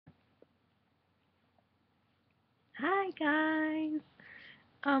guys.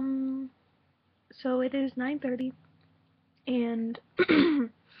 So it is 9:30 and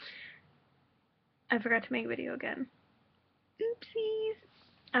I forgot to make a video again. Oopsies.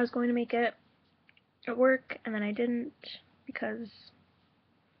 I was going to make it at work and then I didn't because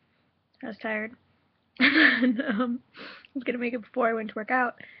I was tired. And I was gonna make it before I went to work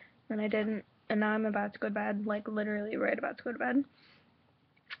out, and I didn't, and now I'm about to go to bed, like literally right about to go to bed.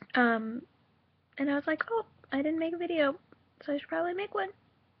 And I was like, oh, I didn't make a video, so I should probably make one.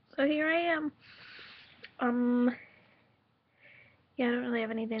 So here I am. Yeah, I don't really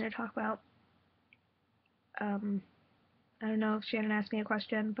have anything to talk about. I don't know if Shannon asked me a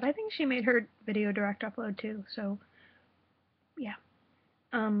question, but I think she made her video direct upload too, so yeah.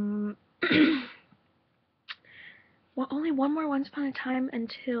 Well, only one more Once Upon a Time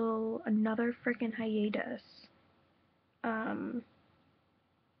until another freaking hiatus.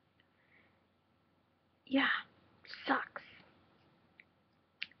 Yeah, sucks.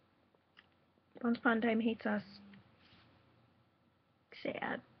 Once Upon a Time hates us.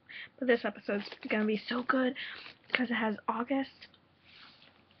 Sad. But this episode's gonna be so good because it has August,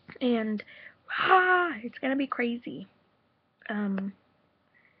 and it's gonna be crazy.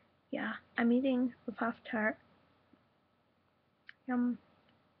 Yeah, I'm eating the Pop-Tart. Yum.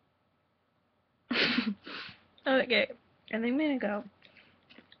 Okay, and I'm gonna go.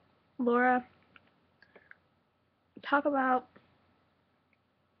 Laura, talk about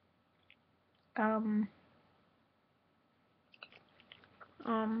I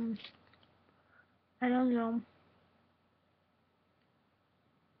don't know.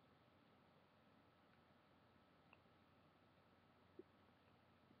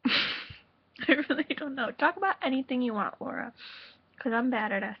 I really don't know. Talk about anything you want, Laura. Because I'm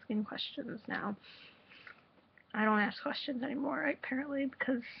bad at asking questions now. I don't ask questions anymore, apparently,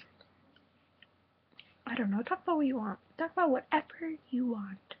 because I don't know. Talk about what you want. Talk about whatever you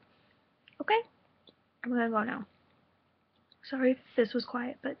want. Okay? I'm gonna go now. Sorry if this was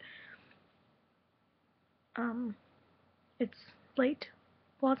quiet, but it's late.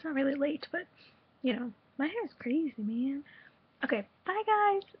 Well, it's not really late, but you know, my hair is crazy, man. Okay, bye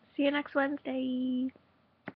guys. See you next Wednesday.